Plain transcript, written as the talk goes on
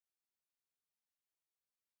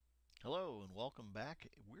Hello and welcome back.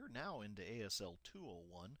 We're now into ASL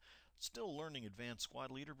 201, still learning Advanced Squad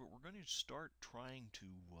Leader, but we're going to start trying to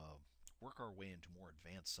work our way into more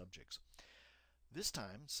advanced subjects. This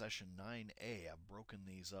time, session 9A, I've broken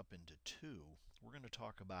these up into two. We're going to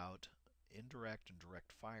talk about indirect and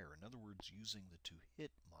direct fire, in other words, using the to-hit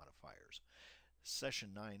modifiers. Session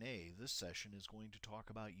 9A, this session is going to talk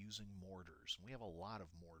about using mortars. We have a lot of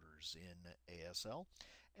mortars in ASL,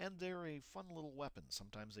 and they're a fun little weapon.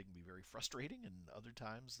 Sometimes they can be very frustrating, and other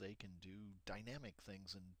times they can do dynamic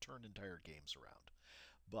things and turn entire games around.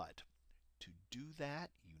 But to do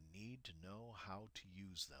that, you need to know how to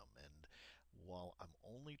use them. And while I'm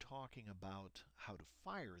only talking about how to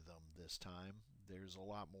fire them this time, there's a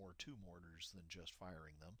lot more to mortars than just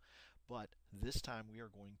firing them. But this time we are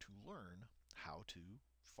going to learn how to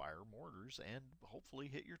fire mortars and hopefully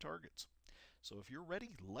hit your targets. So if you're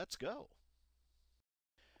ready, let's go.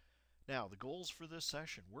 Now, the goals for this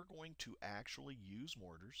session, we're going to actually use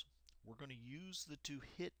mortars. We're going to use the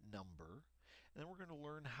to-hit number, and then we're going to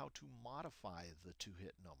learn how to modify the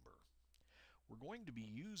to-hit number. We're going to be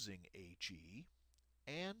using HE,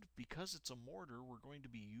 and because it's a mortar, we're going to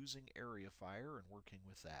be using area fire and working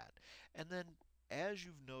with that. And then, as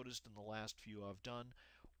you've noticed in the last few I've done,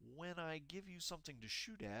 when I give you something to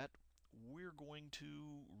shoot at, we're going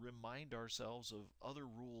to remind ourselves of other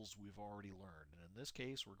rules we've already learned. And in this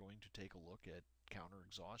case, we're going to take a look at counter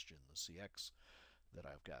exhaustion, the CX that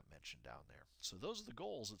I've got mentioned down there. So those are the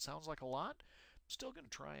goals. It sounds like a lot. I'm still going to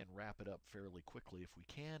try and wrap it up fairly quickly if we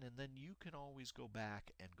can, and then you can always go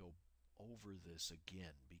back and go over this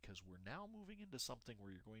again, because we're now moving into something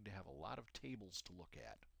where you're going to have a lot of tables to look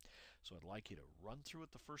at. So I'd like you to run through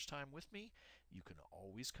it the first time with me. You can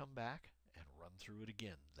always come back and run through it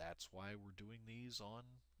again. That's why we're doing these on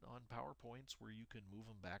PowerPoints, where you can move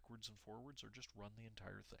them backwards and forwards or just run the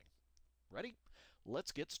entire thing. Ready?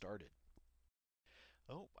 Let's get started.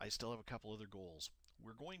 Oh, I still have a couple other goals.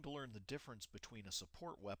 We're going to learn the difference between a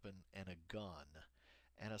support weapon and a gun.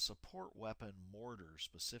 And a support weapon, mortar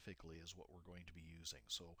specifically, is what we're going to be using.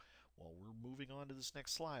 So while we're moving on to this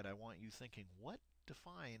next slide, I want you thinking, what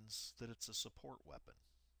defines that it's a support weapon?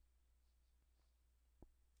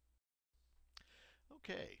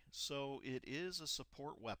 Okay, so it is a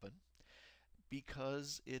support weapon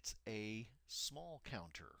because it's a small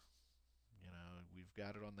counter. We've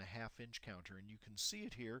got it on the half-inch counter, and you can see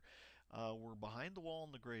it here. We're behind the wall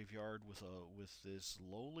in the graveyard with this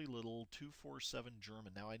lowly little 247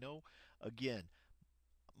 German. Now I know, again,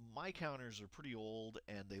 my counters are pretty old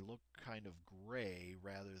and they look kind of gray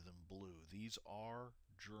rather than blue. These are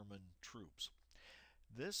German troops.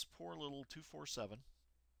 This poor little 247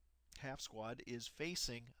 half squad is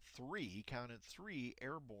facing three, count it, three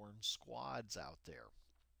airborne squads out there.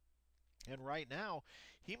 And right now,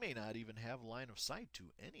 he may not even have line of sight to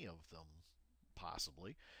any of them,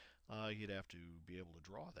 possibly. He'd have to be able to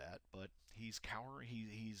draw that, but he's cowering.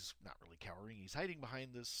 He's not really cowering. He's hiding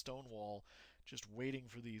behind this stone wall, just waiting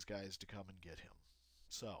for these guys to come and get him.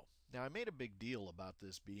 So, now I made a big deal about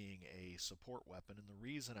this being a support weapon, and the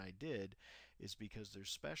reason I did is because there's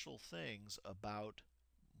special things about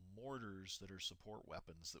mortars that are support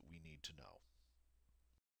weapons that we need to know.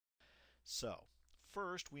 So,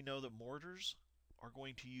 first, we know that mortars are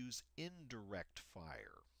going to use indirect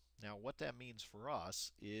fire. Now, what that means for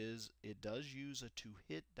us is it does use a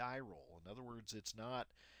to-hit die roll. In other words, it's not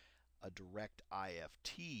a direct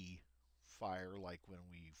IFT fire like when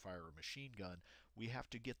we fire a machine gun. We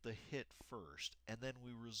have to get the hit first, and then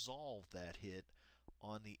we resolve that hit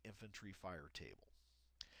on the infantry fire table.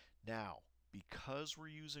 Now, because we're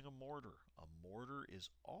using a mortar is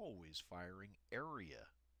always firing area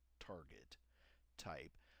target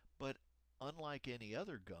type, but unlike any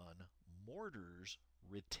other gun, mortars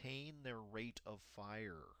retain their rate of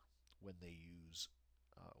fire when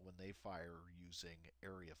they fire using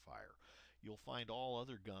area fire. You'll find all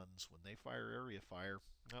other guns when they fire area fire.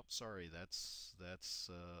 Oh, sorry, that's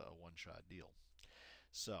a one-shot deal.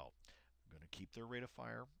 So I'm going to keep their rate of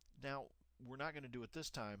fire. Now, we're not going to do it this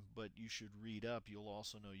time, but you should read up. You'll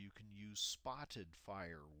also know you can use spotted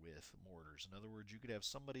fire with mortars. In other words, you could have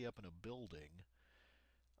somebody up in a building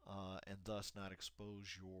and thus not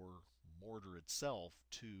expose your mortar itself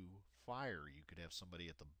to fire. You could have somebody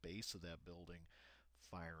at the base of that building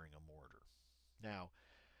firing a mortar. Now,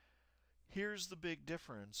 here's the big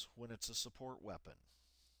difference when it's a support weapon.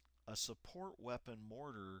 A support weapon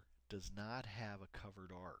mortar does not have a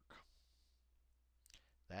covered arc.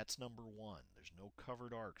 That's number one. There's no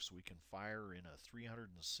covered arc, so we can fire in a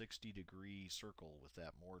 360-degree circle with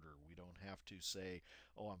that mortar. We don't have to say,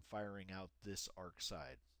 oh, I'm firing out this arc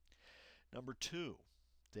side. Number two,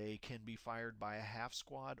 They can be fired by a half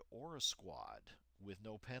squad or a squad with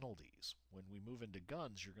no penalties. When we move into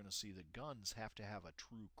guns, you're going to see that guns have to have a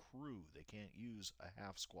true crew. They can't use a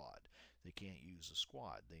half squad. They can't use a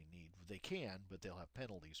squad. They can, but they'll have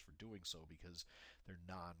penalties for doing so because they're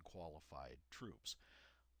non-qualified troops.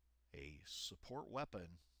 A support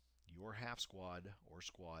weapon, your half squad or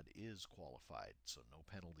squad is qualified, so no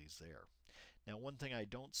penalties there. Now, one thing I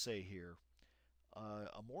don't say here,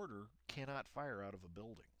 a mortar cannot fire out of a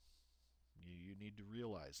building. You need to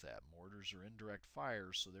realize that. Mortars are indirect fire,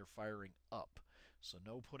 so they're firing up. So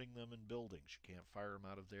no putting them in buildings. You can't fire them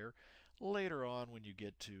out of there. Later on, when you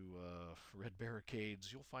get to red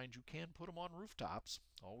barricades, you'll find you can put them on rooftops.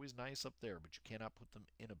 Always nice up there, but you cannot put them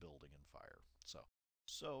in a building and fire.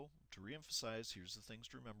 So to reemphasize, here's the things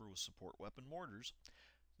to remember with support weapon mortars.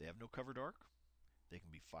 They have no covered arc. They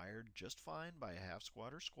can be fired just fine by a half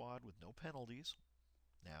squad or squad with no penalties.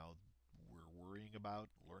 Now, we're worrying about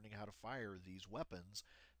learning how to fire these weapons,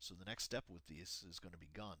 so the next step with these is going to be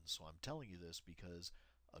guns. So I'm telling you this because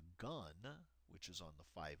a gun, which is on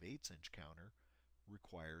the 5/8 inch counter,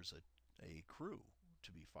 requires a crew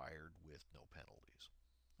to be fired with no penalties.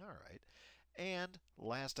 All right. And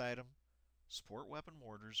last item, support weapon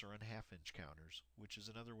mortars are on half-inch counters, which is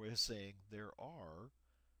another way of saying there are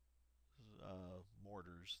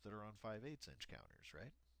mortars that are on 5/8 inch counters,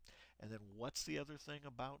 right? And then what's the other thing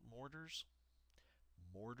about mortars?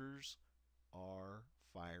 Mortars are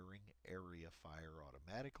firing area fire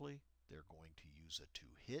automatically. They're going to use a to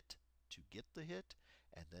hit to get the hit,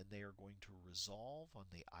 and then they are going to resolve on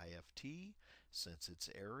the IFT. Since it's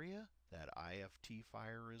area, that IFT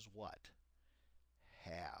fire is what?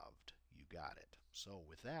 Halved. You got it. So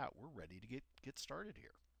with that, we're ready to get started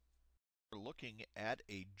here. We're looking at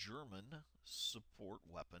a German support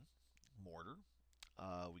weapon, mortar.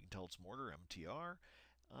 We can tell it's mortar, MTR.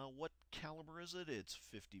 What caliber is it? It's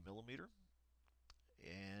 50 millimeter.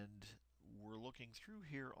 And we're looking through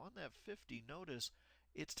here on that 50. Notice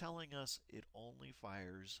it's telling us it only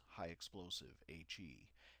fires high explosive, HE.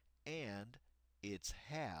 And it's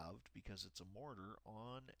halved because it's a mortar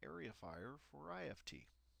on area fire for IFT.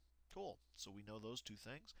 Cool. So we know those two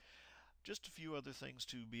things. Just a few other things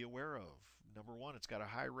to be aware of. Number one, it's got a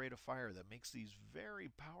high rate of fire that makes these very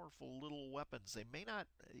powerful little weapons. They may not,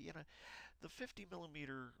 the 50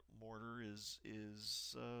 millimeter mortar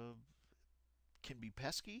can be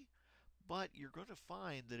pesky, but you're going to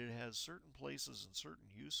find that it has certain places and certain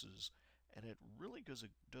uses, and it really does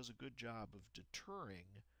a good job of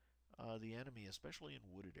deterring the enemy, especially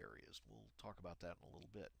in wooded areas. We'll talk about that in a little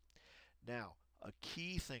bit. Now, a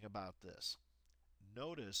key thing about this,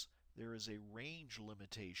 notice there is a range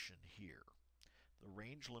limitation here. The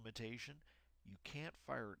range limitation, you can't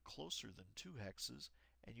fire it closer than 2 hexes,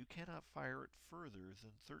 and you cannot fire it further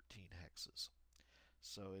than 13 hexes.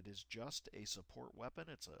 So it is just a support weapon.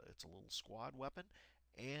 It's a little squad weapon,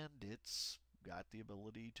 and it's got the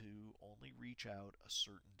ability to only reach out a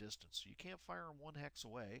certain distance. So you can't fire them 1 hex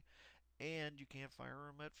away, and you can't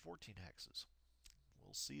fire them at 14 hexes.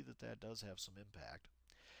 We'll see that that does have some impact.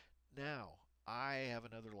 Now, I have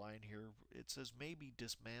another line here. It says may be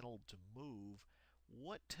dismantled to move.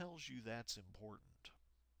 What tells you that's important?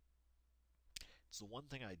 It's the one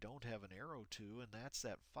thing I don't have an arrow to, and that's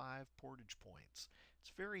that 5 portage points.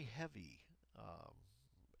 It's very heavy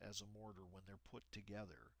as a mortar when they're put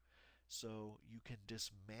together. So you can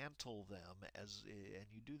dismantle them, and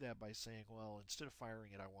you do that by saying, well, instead of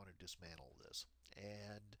firing it, I want to dismantle this.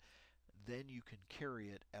 And then you can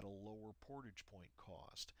carry it at a lower portage point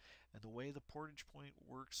cost. And the way the portage point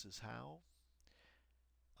works is how?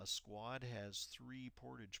 A squad has 3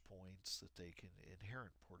 portage points that they can,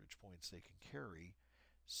 inherent portage points they can carry.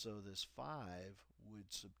 So this 5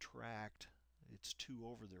 would subtract, it's 2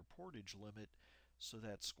 over their portage limit, so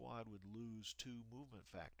that squad would lose 2 movement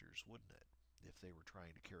factors, wouldn't it, if they were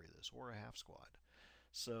trying to carry this, or a half squad.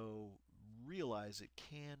 So realize it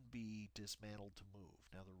can be dismantled to move.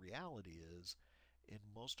 Now the reality is, in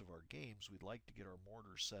most of our games, we'd like to get our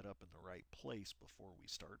mortar set up in the right place before we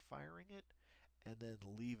start firing it, and then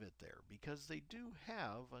leave it there, because they do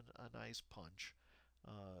have a nice punch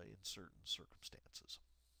in certain circumstances.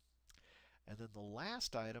 And then the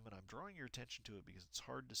last item, and I'm drawing your attention to it because it's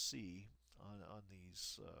hard to see on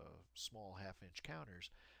these small half-inch counters,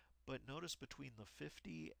 but notice between the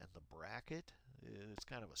 50 and the bracket, it's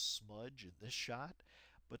kind of a smudge in this shot,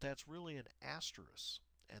 but that's really an asterisk.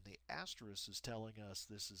 And the asterisk is telling us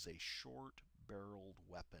this is a short-barreled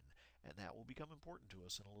weapon, and that will become important to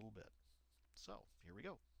us in a little bit. So, here we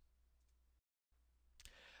go.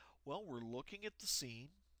 Well, we're looking at the scene.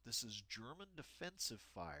 This is German defensive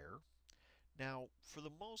fire. Now, for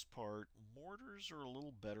the most part, mortars are a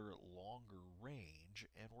little better at longer range,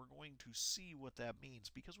 and we're going to see what that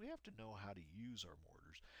means because we have to know how to use our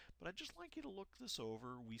mortars. But I'd just like you to look this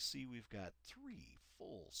over. We see we've got 3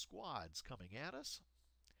 full squads coming at us,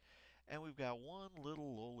 and we've got one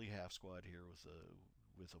little lowly half squad here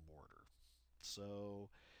with a mortar. So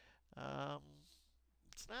um,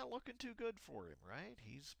 it's not looking too good for him, right?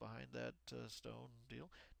 He's behind that stone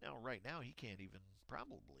deal. Now, right now, he can't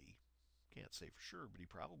say for sure, but he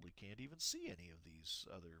probably can't even see any of these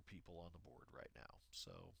other people on the board right now.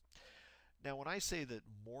 So now when I say that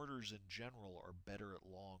mortars in general are better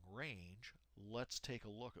at long range, let's take a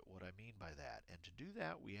look at what I mean by that. And to do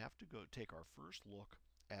that, we have to go take our first look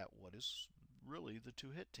at what is really the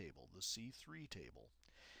two-hit table, the C3 table.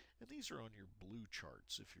 And these are on your blue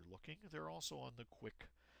charts if you're looking. They're also on the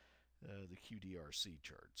the QDRC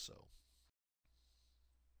chart. So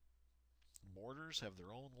mortars have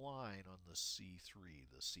their own line on the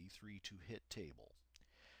C3 to-hit table.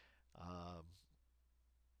 Um,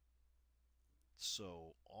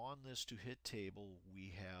 so on this to-hit table,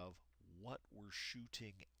 we have what we're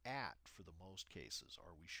shooting at for the most cases.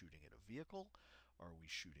 Are we shooting at a vehicle? Are we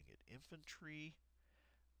shooting at infantry?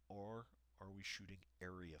 Or are we shooting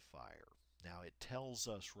area fire? Now it tells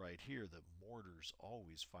us right here that mortars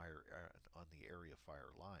always fire on the area fire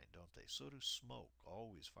line, don't they? So do smoke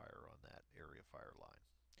always fire on that area fire line.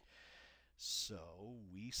 So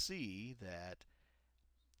we see that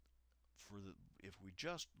if we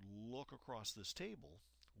just look across this table,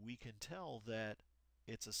 we can tell that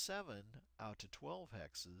it's a 7 out to 12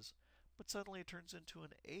 hexes, but suddenly it turns into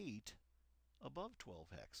an 8 above 12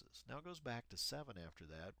 hexes. Now it goes back to 7 after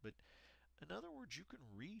that, but in other words, you can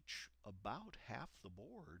reach about half the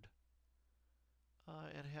board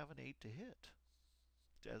and have an 8 to hit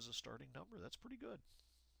as a starting number. That's pretty good.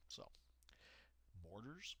 So,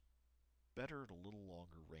 mortars, better at a little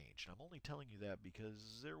longer range. And I'm only telling you that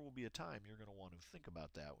because there will be a time you're going to want to think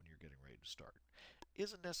about that when you're getting ready to start.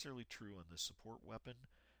 Isn't necessarily true on the support weapon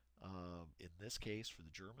in this case for the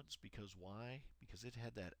Germans. Because why? Because it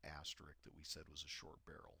had that asterisk that we said was a short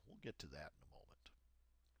barrel. We'll get to that in a moment.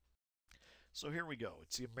 So here we go.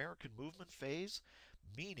 It's the American movement phase,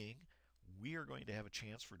 meaning we are going to have a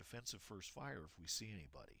chance for defensive first fire if we see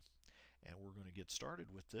anybody. And we're going to get started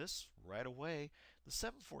with this right away. The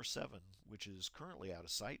 747, which is currently out of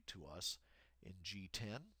sight to us in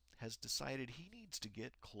G10, has decided he needs to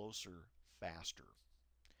get closer faster.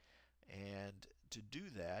 And to do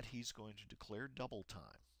that, he's going to declare double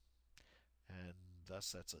time. And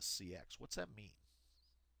thus that's a CX. What's that mean?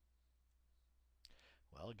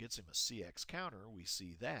 Well, it gets him a CX counter. We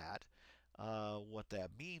see that. What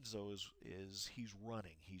that means, though, is he's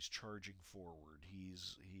running. He's charging forward.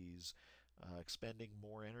 He's expending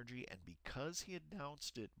more energy. And because he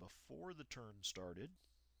announced it before the turn started,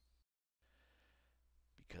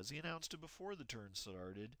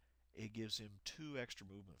 it gives him 2 extra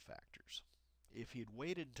movement factors. If he had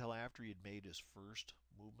waited until after he had made his first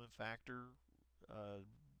movement factor,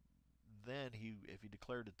 if he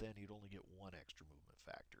declared it then, he'd only get 1 extra movement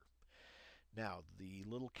factor. Now, the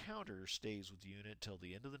little counter stays with the unit till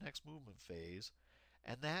the end of the next movement phase,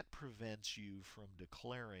 and that prevents you from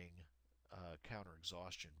declaring counter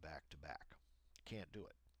exhaustion back to back. Can't do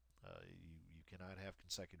it. You cannot have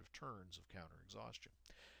consecutive turns of counter exhaustion.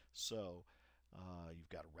 So you've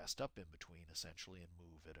got to rest up in between essentially and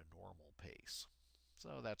move at a normal pace.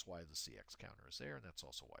 So that's why the CX counter is there, and that's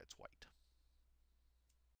also why it's white.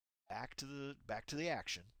 Back to the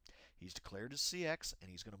action. He's declared his CX, and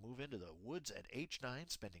he's going to move into the woods at H9,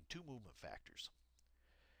 spending 2 movement factors.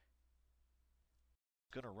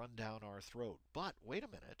 Going to run down our throat. But wait a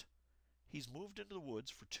minute. He's moved into the woods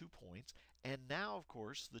for 2 points, and now, of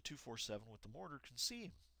course, the 247 with the mortar can see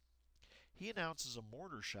him. He announces a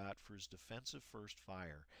mortar shot for his defensive first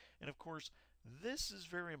fire. And, of course, this is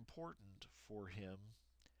very important for him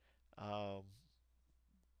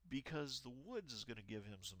because the woods is going to give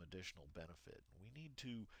him some additional benefit. We need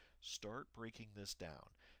to start breaking this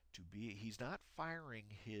down. He's not firing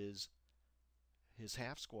his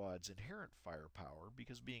half squad's inherent firepower,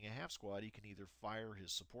 because being a half squad, he can either fire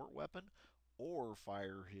his support weapon or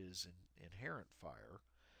fire his inherent fire.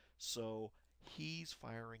 So he's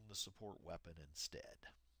firing the support weapon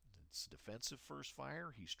instead. It's defensive first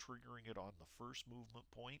fire. He's triggering it on the first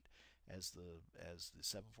movement point as the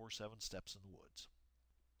 747 steps in the woods.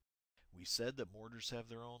 We said that mortars have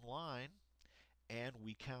their own line, and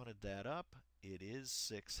we counted that up. It is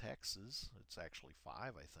 6 hexes. It's actually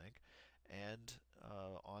 5, I think. And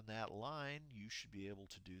on that line, you should be able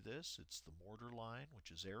to do this. It's the mortar line,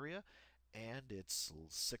 which is area, and it's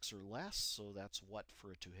 6 or less, so that's what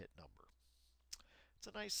for a 2-hit number. It's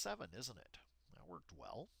a nice 7, isn't it? That worked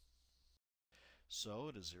well. So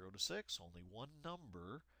it is 0 to 6, only one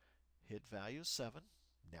number. Hit value is 7.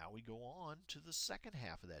 Now we go on to the second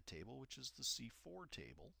half of that table, which is the C4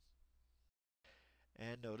 table.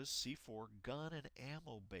 And notice C4 gun and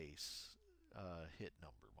ammo base hit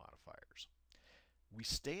number modifiers. We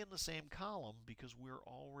stay in the same column because we're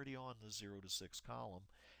already on the 0 to 6 column,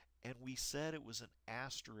 and we said it was an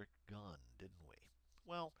asterisk gun, didn't we?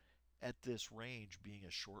 Well, at this range, being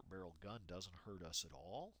a short barrel gun doesn't hurt us at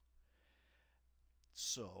all.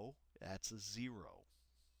 So that's a 0.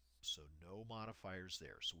 So no modifiers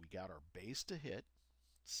there. So we got our base to hit,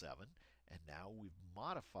 7, and now we've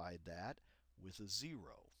modified that with a 0,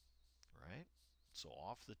 right? So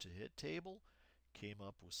off the to hit table, came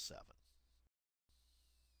up with 7.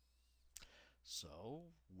 So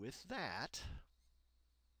with that,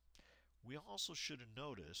 we also should have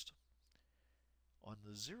noticed on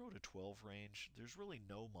the 0 to 12 range, there's really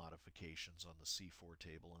no modifications on the C4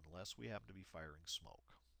 table unless we happen to be firing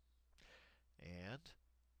smoke. And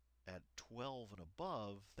at 12 and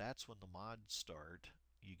above, that's when the mods start.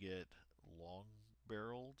 You get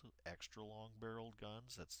long-barreled, extra long-barreled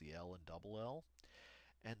guns. That's the L and double L.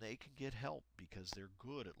 And they can get help because they're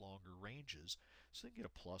good at longer ranges. So they can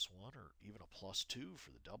get a +1 or even a +2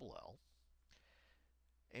 for the double L.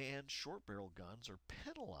 And short barrel guns are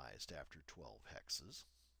penalized after 12 hexes.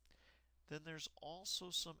 Then there's also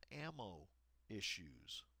some ammo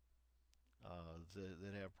issues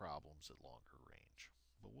that have problems at longer range.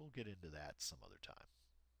 But we'll get into that some other time.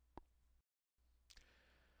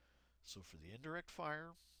 So for the indirect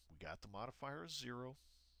fire, we got the modifier as 0.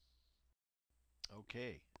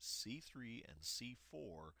 Okay, C3 and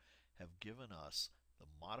C4 have given us the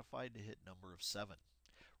modified to hit number of 7.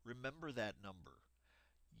 Remember that number.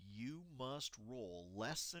 You must roll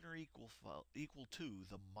less than or equal to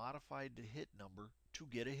the modified to hit number to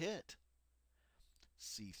get a hit.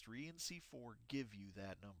 C3 and C4 give you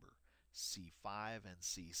that number. C5 and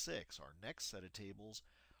C6, our next set of tables,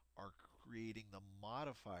 are creating the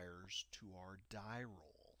modifiers to our die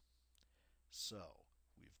roll. So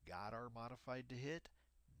we've got our modified to hit.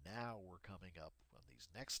 Now we're coming up on these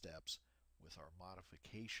next steps with our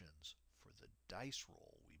modifications for the dice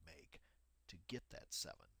roll we make to get that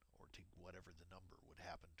 7, or to whatever the number would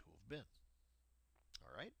happen to have been.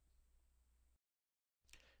 All right?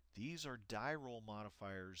 These are die roll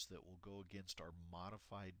modifiers that will go against our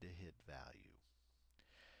modified to hit value.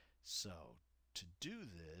 So to do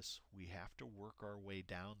this, we have to work our way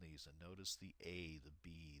down these, and notice the A, the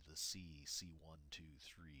B, the C, C1, 2,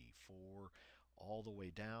 3, 4, all the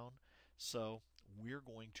way down. So we're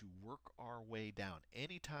going to work our way down.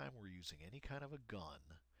 Anytime we're using any kind of a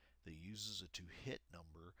gun that uses a to hit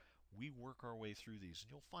number, we work our way through these,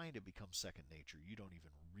 and you'll find it becomes second nature. You don't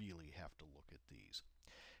even really have to look at these.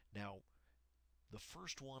 Now, the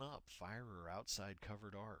first one up, fire or outside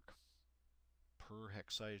covered arc, per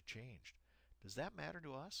hex size changed. Does that matter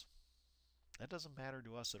to us? That doesn't matter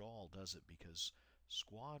to us at all, does it? Because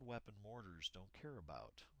squad weapon mortars don't care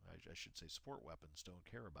about, I should say support weapons don't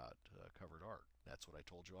care about covered arc. That's what I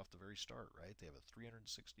told you off the very start, right? They have a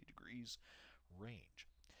 360 degrees range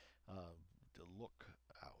to look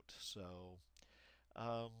out. So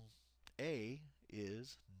A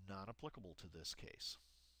is not applicable to this case.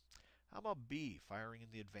 How about B, firing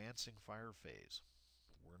in the advancing fire phase?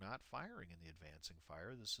 We're not firing in the advancing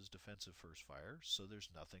fire. This is defensive first fire, so there's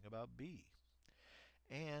nothing about B.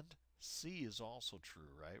 And C is also true,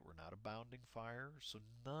 right? We're not a bounding fire, so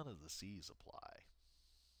none of the C's apply.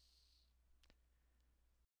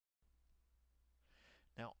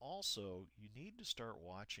 Now also, you need to start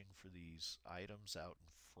watching for these items out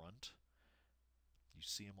in front. You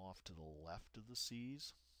see them off to the left of the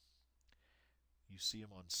C's. You see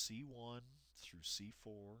them on C1 through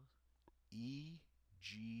C4, E,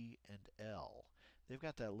 G, and L. They've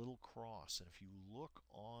got that little cross, and if you look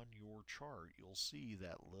on your chart, you'll see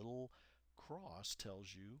that little cross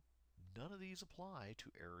tells you none of these apply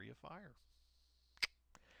to area fire.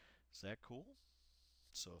 Is that cool?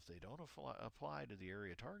 So if they don't apply to the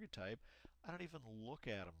area target type, I don't even look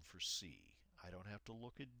at them for C. I don't have to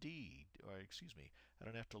look at D, or excuse me, I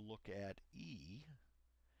don't have to look at E,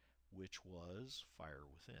 which was fire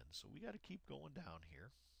within. So we got to keep going down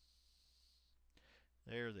here.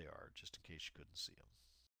 There they are, just in case you couldn't see them.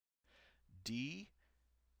 D,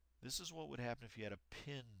 this is what would happen if you had a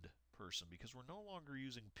pinned person, because we're no longer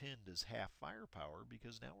using pinned as half firepower,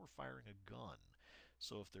 because now we're firing a gun.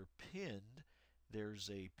 So if they're pinned, there's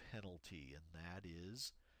a penalty, and that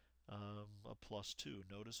is a +2.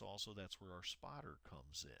 Notice also that's where our spotter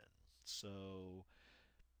comes in. So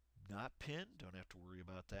not pinned, don't have to worry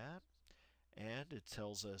about that. And it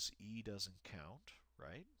tells us E doesn't count,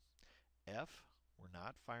 right? F, we're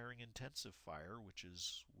not firing intensive fire, which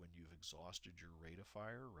is when you've exhausted your rate of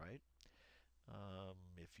fire, right?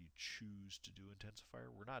 If you choose to do intensive fire,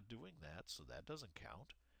 we're not doing that, so that doesn't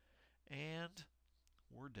count. And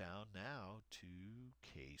we're down now to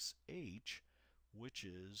case H, which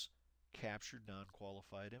is captured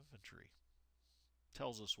non-qualified infantry.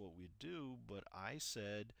 Tells us what we do, but I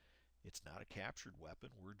said it's not a captured weapon.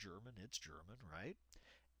 We're German, it's German, right?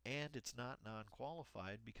 And it's not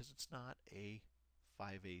non-qualified because it's not a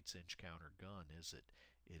 5/8 inch counter gun, is it?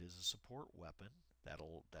 It is a support weapon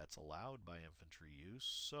that's allowed by infantry use,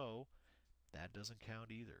 so that doesn't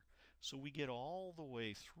count either. So we get all the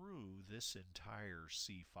way through this entire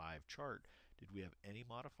C5 chart. Did we have any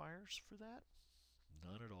modifiers for that?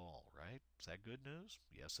 None at all, right? Is that good news?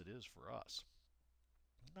 Yes, it is for us.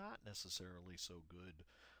 Not necessarily so good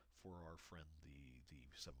for our friend the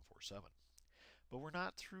 747. But we're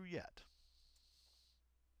not through yet.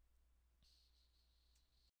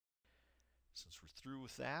 Since we're through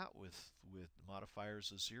with that, with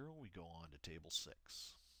modifiers of 0, we go on to table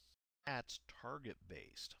 6. That's target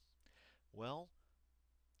based. Well,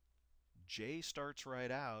 J starts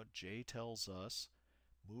right out. J tells us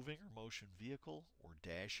moving or motion vehicle or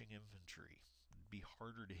dashing infantry. It'd be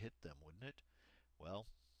harder to hit them, wouldn't it? Well,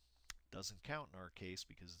 doesn't count in our case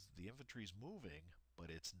because the infantry's moving, but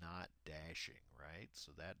it's not dashing, right?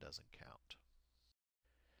 So that doesn't count.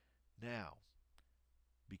 Now,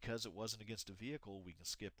 because it wasn't against a vehicle, we can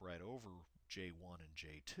skip right over J1 and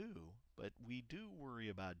J2, but we do worry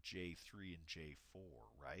about J3 and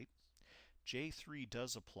J4, right? J3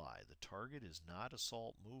 does apply. The target is not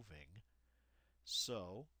assault moving,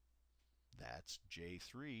 so that's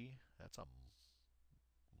J3. That's a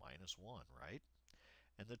 -1, right?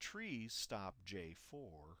 And the trees stop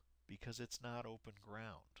J4 because it's not open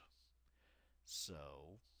ground.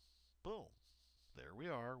 So, boom, there we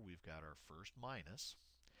are. We've got our first minus,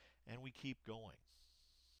 and we keep going.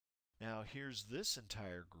 Now, here's this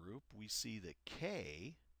entire group. We see that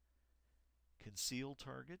K, concealed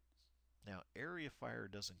target. Now, area fire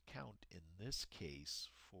doesn't count in this case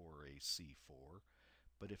for a C4,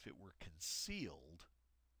 but if it were concealed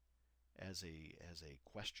as a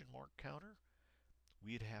question mark counter,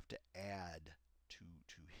 we'd have to add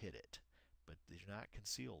to hit it. But they're not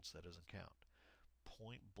concealed, so that doesn't count.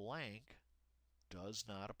 Point blank does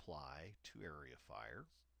not apply to area fire,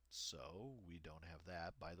 so we don't have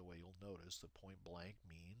that. By the way, you'll notice that point blank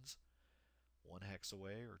means 1 hex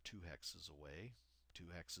away or 2 hexes away. 2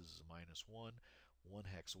 hexes is a -1. 1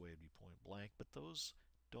 hex away would be point blank, but those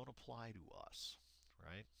don't apply to us,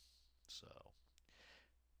 right? So,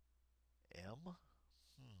 M,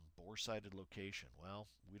 bore-sighted location. Well,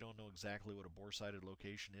 we don't know exactly what a bore-sighted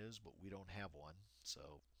location is, but we don't have one,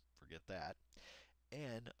 so forget that.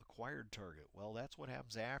 N, acquired target. Well, that's what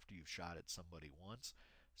happens after you've shot at somebody once,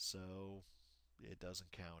 so it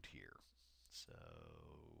doesn't count here.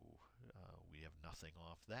 So we have nothing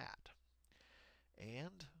off that.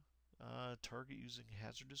 And target using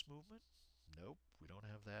hazardous movement? Nope, we don't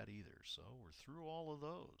have that either. So we're through all of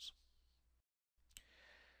those.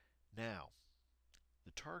 Now,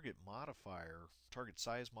 the target modifier, target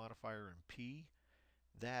size modifier in P,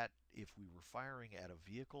 that if we were firing at a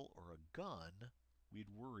vehicle or a gun, we'd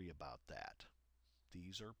worry about that.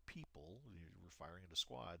 These are people. We're firing at a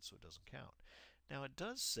squad, so it doesn't count. Now, it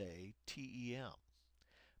does say TEM,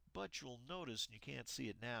 but you'll notice, and you can't see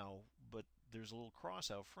it now, but there's a little cross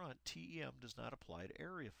out front. TEM does not apply to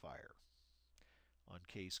area fire on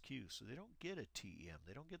case Q, so they don't get a TEM.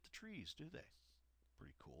 They don't get the trees, do they?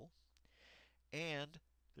 Pretty cool. And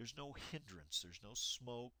there's no hindrance. There's no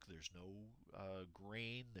smoke. There's no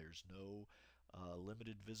grain. There's no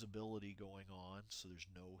limited visibility going on, so there's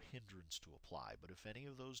no hindrance to apply. But if any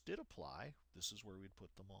of those did apply, this is where we'd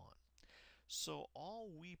put them on. So all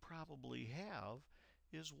we probably have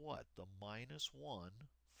is what? The -1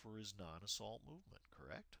 for his non-assault movement,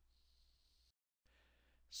 correct?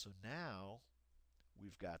 So now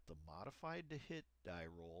we've got the modified to hit die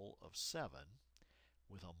roll of 7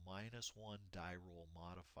 with a -1 die roll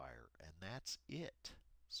modifier, and that's it.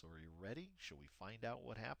 So are you ready? Shall we find out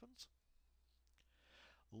what happens?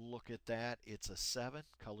 Look at that. It's a 7.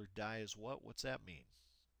 Colored die is what? What's that mean?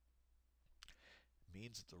 It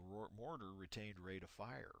means that the mortar retained rate of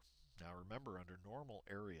fire. Now remember, under normal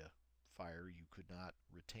area fire, you could not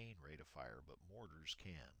retain rate of fire, but mortars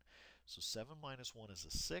can. So 7 minus 1 is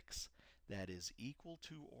a 6. That is equal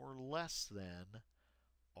to or less than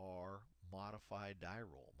our modified die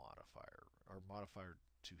roll modifier, our modifier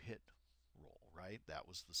to hit roll, right? That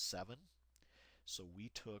was the 7. So we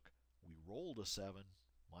rolled a 7,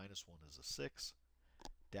 Minus 1 is a 6,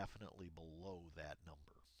 definitely below that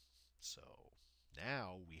number. So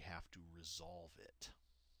now we have to resolve it.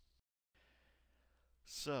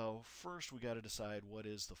 So first we got to decide what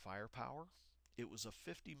is the firepower. It was a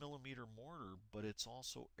 50 millimeter mortar, but it's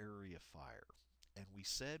also area fire. And we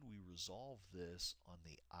said we resolve this on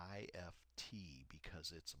the IFT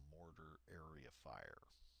because it's a mortar area fire.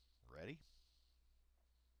 Ready?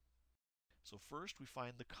 So first we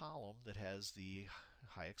find the column that has the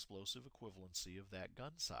high explosive equivalency of that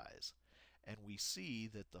gun size. And we see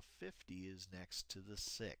that the 50 is next to the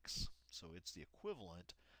 6. So it's the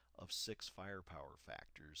equivalent of 6 firepower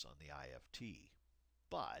factors on the IFT.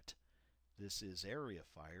 But this is area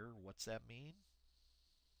fire. What's that mean?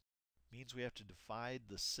 It means we have to divide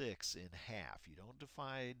the 6 in half. You don't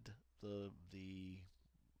divide the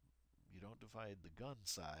gun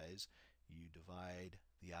size, you divide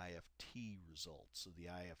the IFT result. So the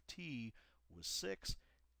IFT was 6,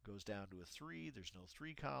 goes down to a 3. There's no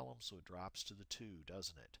 3 column, so it drops to the 2,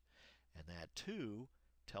 doesn't it? And that 2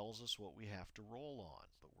 tells us what we have to roll on,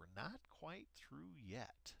 but we're not quite through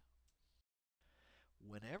yet.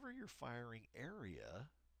 Whenever you're firing area,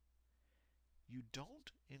 you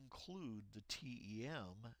don't include the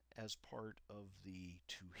TEM as part of the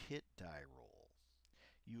to-hit die roll.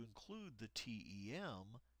 You include the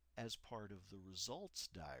TEM as part of the results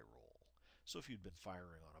die roll. So if you'd been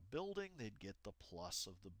firing on a building, they'd get the plus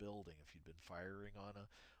of the building. If you'd been firing on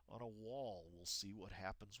a wall, we'll see what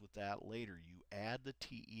happens with that later. You add the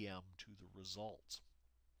TEM to the results.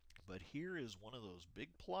 But here is one of those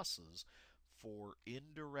big pluses for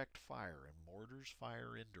indirect fire, and mortars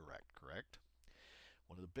fire indirect, correct?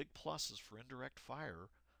 One of the big pluses for indirect fire,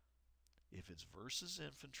 if it's versus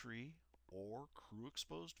infantry or crew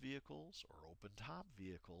exposed vehicles or open top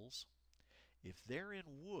vehicles, if they're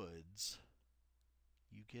in woods,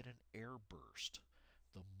 you get an air burst.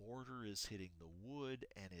 The mortar is hitting the wood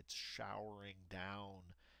and it's showering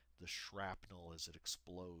down the shrapnel as it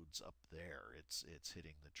explodes up there. It's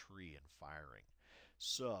hitting the tree and firing.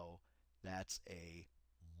 So that's a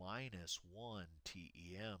 -1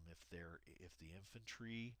 TEM if the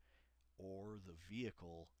infantry or the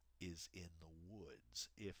vehicle is in the woods,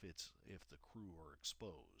 if the crew are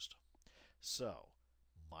exposed. So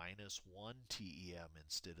 -1 TEM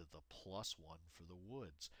instead of the +1 for the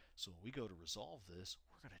woods. So when we go to resolve this,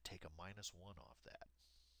 we're going to take a -1 off that.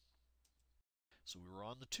 So we were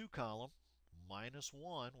on the 2 column,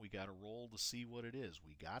 -1, we got to roll to see what it is.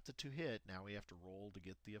 We got the to hit, now we have to roll to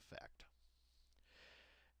get the effect.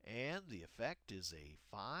 And the effect is a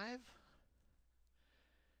 5.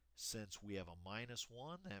 Since we have a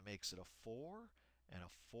 -1, that makes it a 4. And a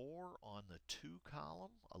 4 on the 2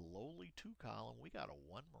 column, a lowly 2 column, we got a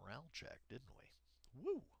 1 morale check, didn't we?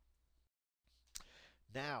 Woo!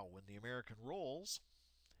 Now, when the American rolls,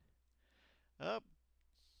 up,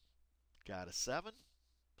 got a 7,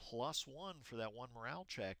 +1 for that 1 morale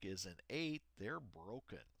check is an 8. They're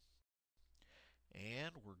broken.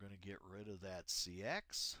 And we're going to get rid of that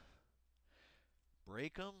CX,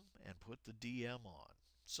 break them, and put the DM on.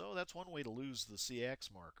 So that's one way to lose the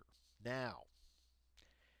CX marker. Now,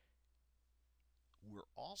 we're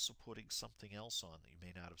also putting something else on that you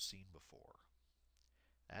may not have seen before.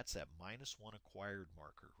 That's that -1 acquired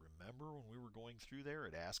marker. Remember when we were going through there,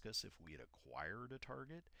 it asked us if we had acquired a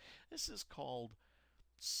target? This is called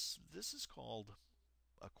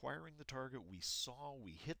acquiring the target. We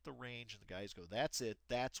hit the range, and the guys go, that's it,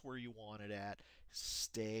 that's where you want it at.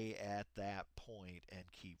 Stay at that point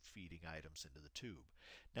and keep feeding items into the tube.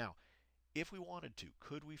 Now, if we wanted to,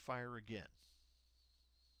 could we fire again?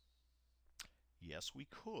 Yes, we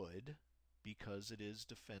could, because it is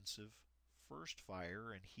defensive first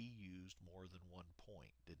fire, and he used more than 1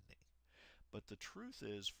 point, didn't he? But the truth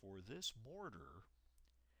is, for this mortar,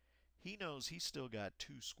 he knows he's still got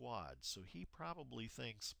 2 squads, so he probably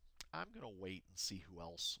thinks, I'm going to wait and see who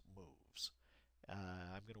else moves.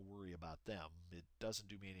 I'm going to worry about them. It doesn't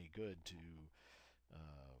do me any good to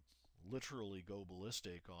literally go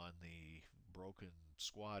ballistic on the broken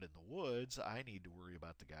squad in the woods. I need to worry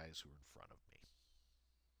about the guys who are in front of me.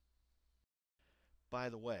 By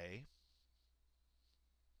the way,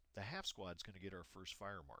 the half squad's going to get our first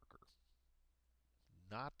fire marker,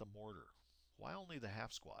 not the mortar. Why only the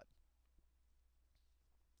half squad?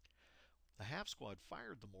 The half squad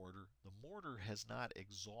fired the mortar. The mortar has not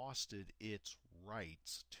exhausted its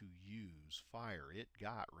rights to use fire. It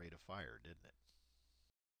got rate of fire, didn't it?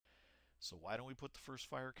 So why don't we put the first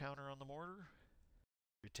fire counter on the mortar?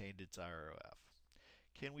 Retained its ROF.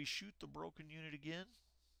 Can we shoot the broken unit again?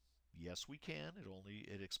 Yes, we can.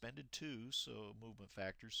 It expended 2, so movement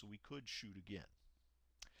factors, so we could shoot again.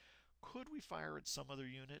 Could we fire at some other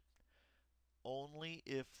unit? Only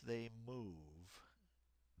if they move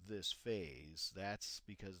this phase. That's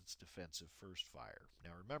because it's defensive first fire.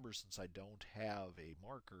 Now remember, since I don't have a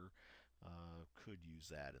marker, could use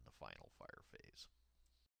that in the final fire phase.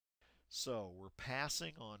 So we're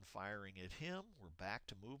passing on firing at him. We're back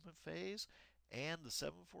to movement phase. And the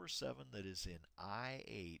 747 that is in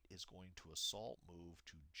I-8 is going to assault move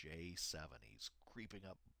to J7. He's creeping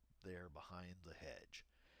up there behind the hedge.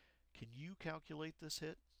 Can you calculate this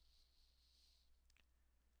hit?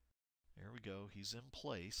 There we go. He's in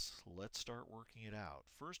place. Let's start working it out.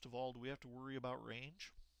 First of all, do we have to worry about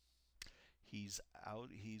range? He's out.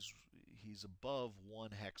 He's above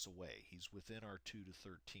 1 hex away. He's within our 2 to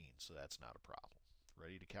 13, so that's not a problem.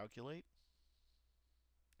 Ready to calculate?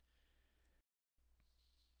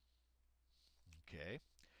 Okay.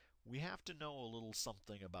 We have to know a little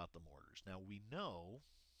something about the mortars. Now we know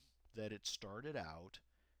that it started out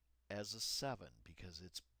as a 7 because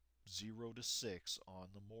it's 0 to 6 on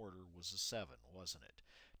the mortar was a 7, wasn't it?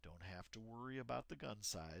 Don't have to worry about the gun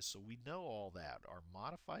size, so we know all that. Our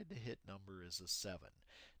modified to hit number is a 7.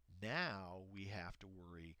 Now we have to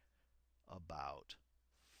worry about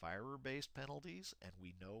firer-based penalties, and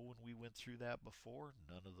we know when we went through that before,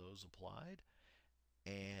 none of those applied.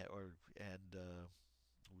 And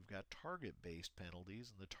we've got target-based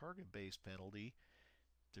penalties, and the target-based penalty,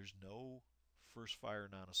 there's no first fire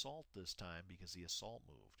non-assault this time because the assault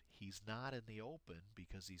moved. He's not in the open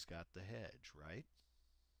because he's got the hedge, right?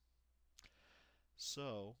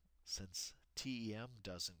 So, since TEM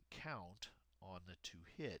doesn't count on the to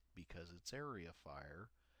hit because it's area fire,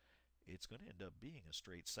 it's going to end up being a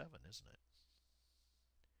straight 7, isn't it?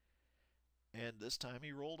 And this time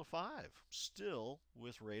he rolled a 5, still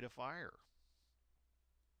with rate of fire.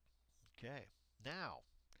 Okay, now,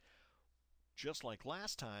 just like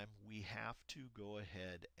last time, we have to go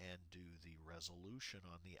ahead and do the resolution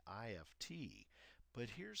on the IFT.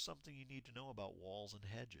 But here's something you need to know about walls and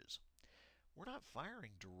hedges. We're not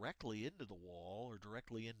firing directly into the wall or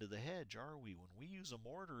directly into the hedge, are we? When we use a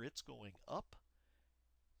mortar, it's going up.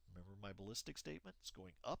 Remember my ballistic statement? It's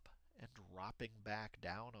going up and dropping back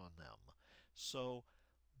down on them. So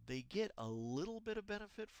they get a little bit of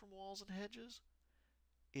benefit from walls and hedges.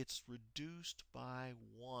 It's reduced by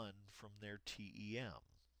 1 from their TEM.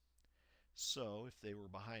 So if they were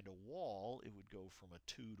behind a wall, it would go from a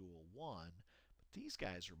 2 to a 1. But these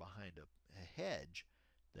guys are behind a hedge.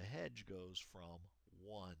 The hedge goes from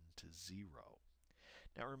 1 to 0.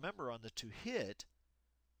 Now remember, on the to hit,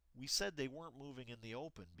 we said they weren't moving in the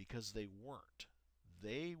open because they weren't.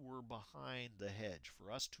 They were behind the hedge. For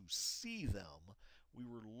us to see them, we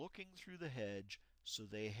were looking through the hedge, so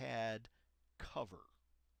they had cover.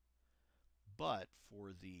 But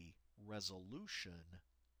for the resolution,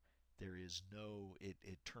 there is no, it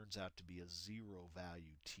turns out to be a 0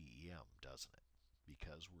 value TEM, doesn't it?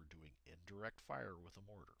 Because we're doing indirect fire with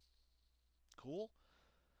a mortar. Cool?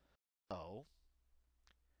 So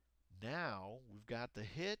now we've got the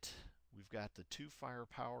hit, we've got the 2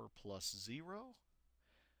 firepower plus 0,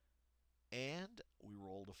 and we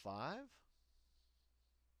rolled a 5.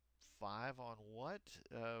 5 on what?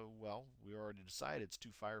 Well, we already decided it's 2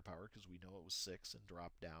 firepower because we know it was 6 and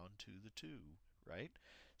dropped down to the 2, right?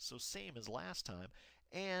 So same as last time.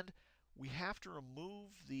 And we have to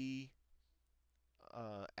remove the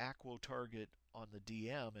aquo target on the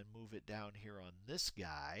DM and move it down here on this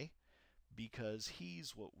guy because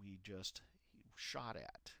he's what we just shot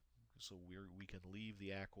at. So we can leave the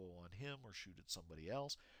aquo on him or shoot at somebody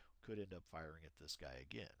else. Could end up firing at this guy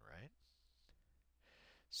again, right?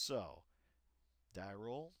 So, die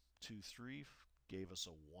roll, 2, 3, gave us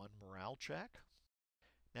a 1 morale check.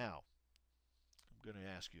 Now, I'm going to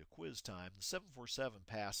ask you a quiz time. The 747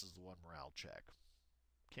 passes the 1 morale check.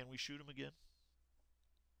 Can we shoot him again?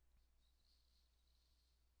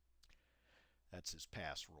 That's his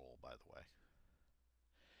pass roll, by the way.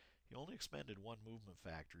 He only expended 1 movement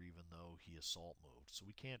factor even though he assault moved, so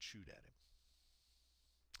we can't shoot at him.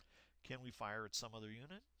 Can we fire at some other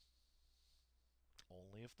unit?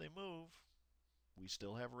 Only if they move. We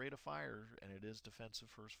still have rate of fire, and it is defensive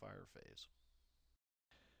first fire phase.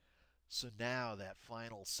 So now that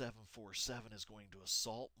final 747 is going to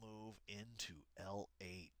assault move into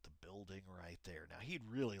L8, the building right there. Now he'd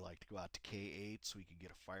really like to go out to K8 so he could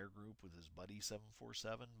get a fire group with his buddy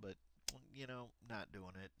 747, but you know, not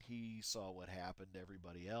doing it. He saw what happened to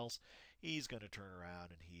everybody else. He's going to turn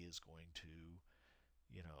around and he is going to,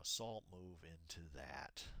 you know, assault move into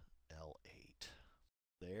that L8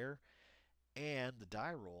 there. And the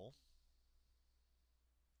die roll,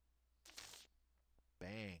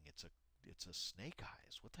 bang, it's a snake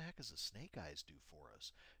eyes. What the heck does a snake eyes do for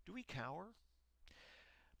us? Do we cower?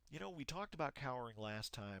 You know, we talked about cowering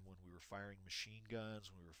last time when we were firing machine guns,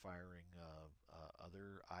 when we were firing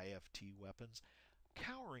other IFT weapons.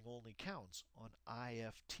 Cowering only counts on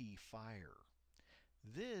IFT fire.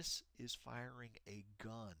 This is firing a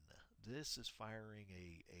gun. This is firing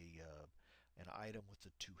an item with a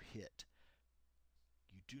to hit.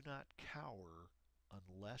 You do not cower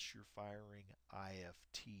unless you're firing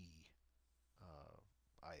IFT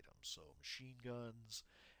items. So machine guns,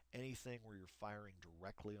 anything where you're firing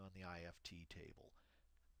directly on the IFT table.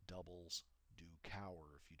 Doubles do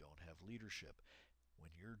cower if you don't have leadership.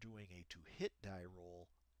 When you're doing a to hit die roll,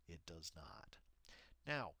 it does not.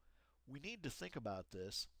 Now, we need to think about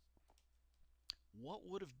this. What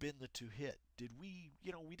would have been the to hit? Did we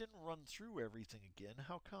didn't run through everything again.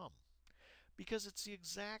 How come? Because it's the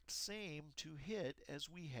exact same to hit as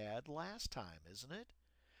we had last time, isn't it?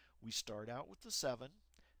 We start out with the 7.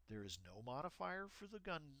 There is no modifier for the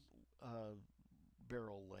gun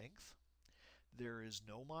barrel length. There is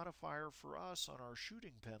no modifier for us on our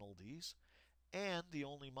shooting penalties. And the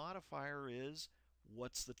only modifier is,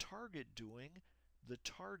 what's the target doing? The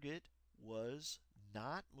target was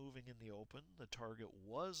not moving in the open. The target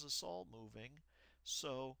was assault moving.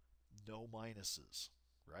 So no minuses,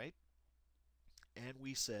 right? And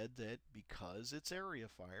we said that because it's area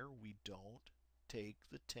fire, we don't take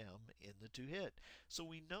the TEM in the to hit. So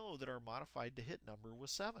we know that our modified to hit number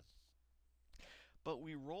was 7. But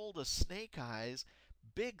we rolled a snake eyes.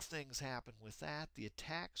 Big things happen with that. The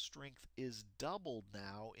attack strength is doubled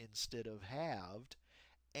now instead of halved.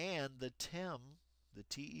 And the TEM, the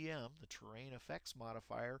TEM, the terrain effects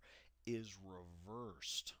modifier, is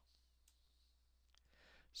reversed.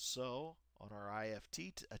 So on our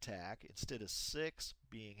IFT attack, instead of 6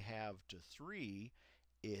 being halved to 3,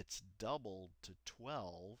 it's doubled to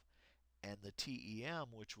 12. And the TEM,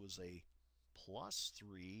 which was a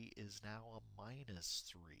 +3, is now a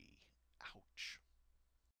 -3. Ouch.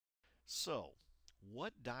 So,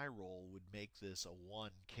 what die roll would make this a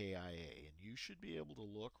 1 KIA? And you should be able to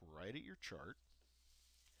look right at your chart.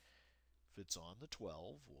 If it's on the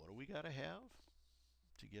 12, what do we got to have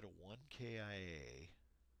to get a 1 KIA?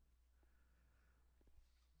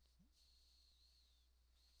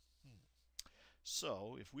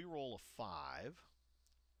 So, if we roll a 5,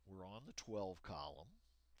 we're on the 12 column.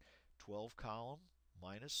 12 column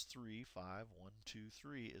 -3, 5, 1, 2,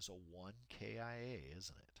 3 is a 1 KIA,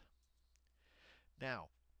 isn't it? Now,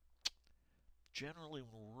 generally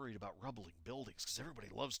when we're worried about rubbling buildings, because everybody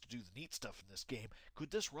loves to do the neat stuff in this game,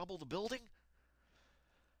 could this rubble the building?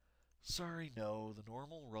 Sorry, no. The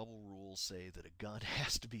normal rubble rules say that a gun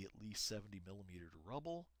has to be at least 70 millimeter to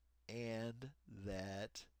rubble, and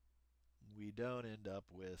that we don't end up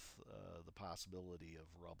with the possibility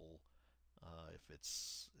of rubble if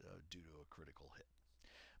it's due to a critical hit.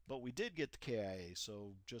 But we did get the KIA,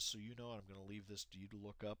 so just so you know, I'm going to leave this to you to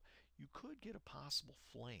look up. You could get a possible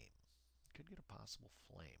flame. You could get a possible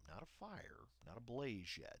flame. Not a fire, not a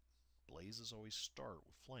blaze yet. Blazes always start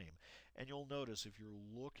with flame. And you'll notice if you're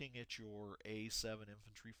looking at your A7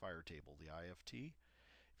 infantry fire table, the IFT,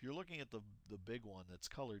 if you're looking at the big one that's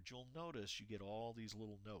colored, you'll notice you get all these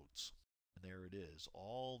little notes. And there it is.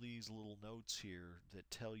 All these little notes here that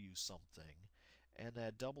tell you something. And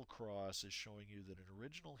that double cross is showing you that an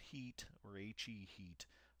original heat or HE heat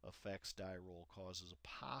affects die roll causes a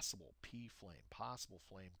possible P flame, possible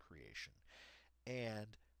flame creation.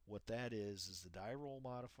 And what that is the die roll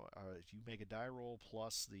modifier. If you make a die roll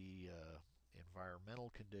plus the environmental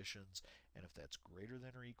conditions, and if that's greater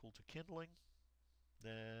than or equal to kindling,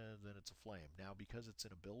 then it's a flame. Now, because it's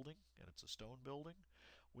in a building and it's a stone building,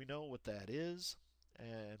 we know what that is,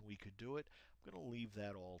 and we could do it. I'm going to leave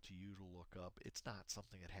that all to you to look up. It's not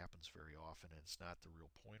something that happens very often, and it's not the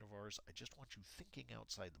real point of ours. I just want you thinking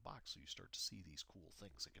outside the box so you start to see these cool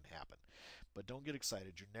things that can happen. But don't get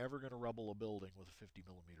excited. You're never going to rubble a building with a 50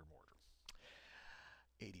 millimeter mortar.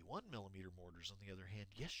 81 millimeter mortars, on the other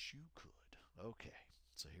hand, yes, you could. Okay,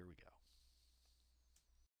 so here we go.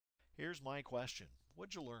 Here's my question.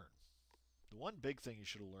 What'd you learn? The one big thing you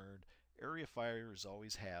should have learned, area fire is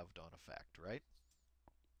always halved on effect, right?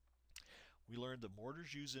 We learned that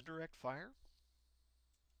mortars use indirect fire.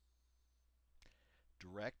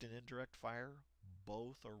 Direct and indirect fire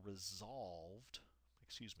both are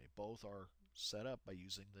both are set up by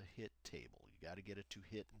using the hit table. You got to get it to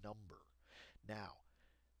hit number. Now,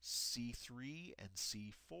 C3 and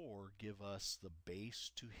C4 give us the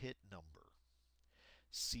base to hit number.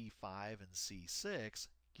 C5 and C6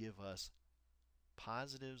 give us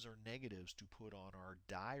positives or negatives to put on our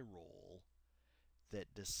die roll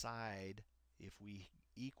that decide if we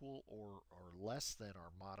equal or less than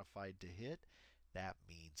our modified to hit, that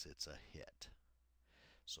means it's a hit.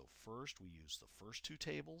 So first we use the first two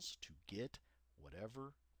tables to get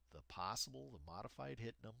whatever the modified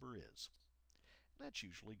hit number is. And that's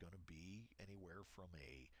usually going to be anywhere from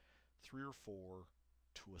a 3 or 4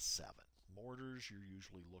 to a 7. Mortars, you're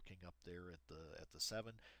usually looking up there at the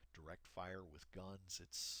 7. Direct fire with guns,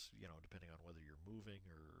 it's, depending on whether you're moving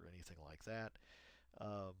or anything like that,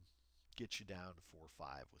 gets you down to 4 or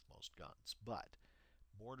 5 with most guns. But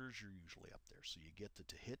mortars, you're usually up there. So you get the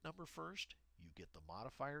to hit number first, you get the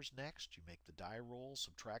modifiers next, you make the die roll,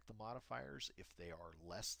 subtract the modifiers. If they are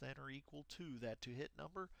less than or equal to that to hit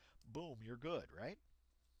number, boom, you're good, right?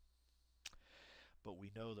 But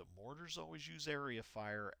we know that mortars always use area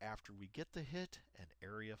fire after we get the hit, and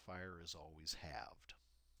area fire is always halved.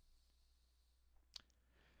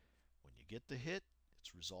 When you get the hit,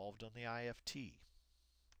 it's resolved on the IFT.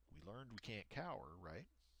 We learned we can't cower, right?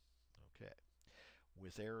 Okay.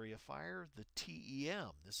 With area fire, the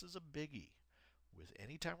TEM, this is a biggie. With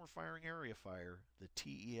any time we're firing area fire, the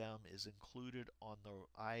TEM is included on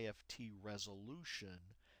the IFT resolution,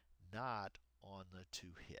 not on the to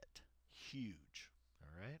hit. Huge,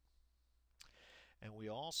 all right? And we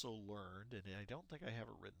also learned, and I don't think I have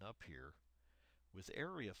it written up here, with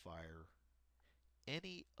area fire,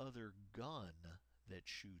 any other gun that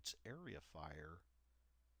shoots area fire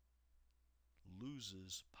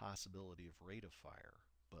loses possibility of rate of fire,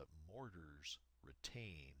 but mortars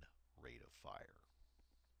retain rate of fire.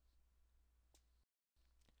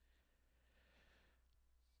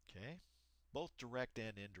 Okay, both direct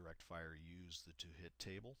and indirect fire use the to hit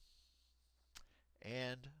table.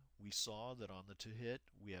 And we saw that on the to hit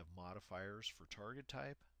we have modifiers for target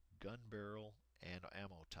type, gun barrel, and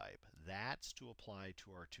ammo type. That's to apply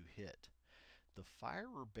to our to hit. The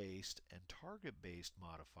firer-based and target-based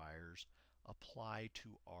modifiers apply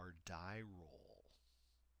to our die roll.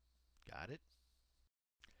 Got it?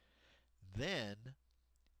 Then,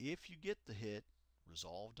 if you get the hit,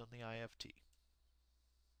 resolved on the IFT.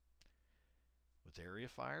 With area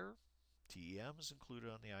fire, TEM is included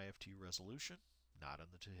on the IFT resolution, not on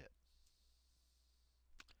the to hit.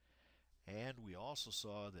 And we also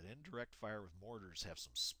saw that indirect fire with mortars have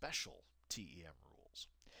some special TEM rules.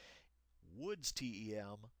 Wood's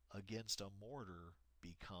TEM against a mortar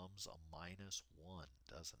becomes a -1,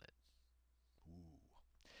 doesn't it? Ooh.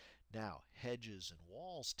 Now, hedges and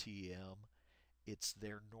walls TEM, it's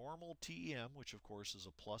their normal TEM, which of course is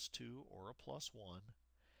a +2 or a +1,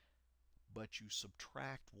 but you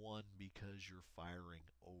subtract 1 because you're firing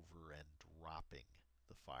over and dropping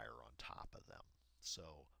the fire on top of them.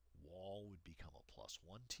 So wall would become a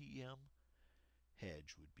 +1 TEM,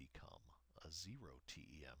 hedge would become a 0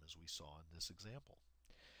 TEM, as we saw in this example.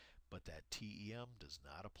 But that TEM does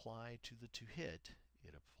not apply to the to hit,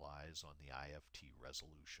 it applies on the IFT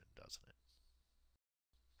resolution, doesn't it?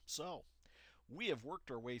 So, we have worked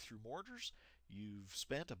our way through mortars. You've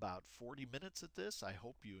spent about 40 minutes at this. I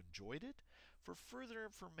hope you enjoyed it. For further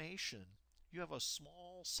information, you have a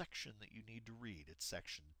small section that you need to read. It's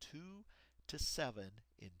section 2 to 7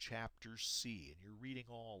 in chapter C, and you're reading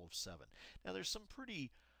all of 7. Now, there's some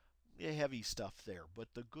pretty heavy stuff there,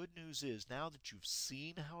 but the good news is now that you've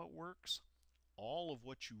seen how it works, all of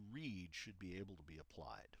what you read should be able to be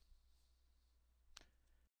applied.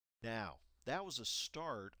 Now, that was a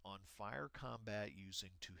start on fire combat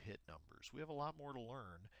using to hit numbers. We have a lot more to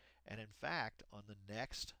learn, and in fact, on the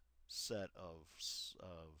next set of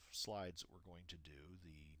slides that we're going to do,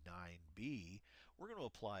 the 9B, we're going to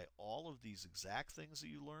apply all of these exact things that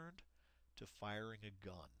you learned to firing a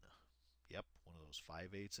gun. Yep, one of those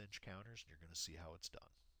 5/8 inch counters, and you're going to see how it's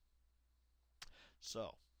done.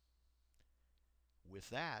 So, with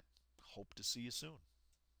that, hope to see you soon.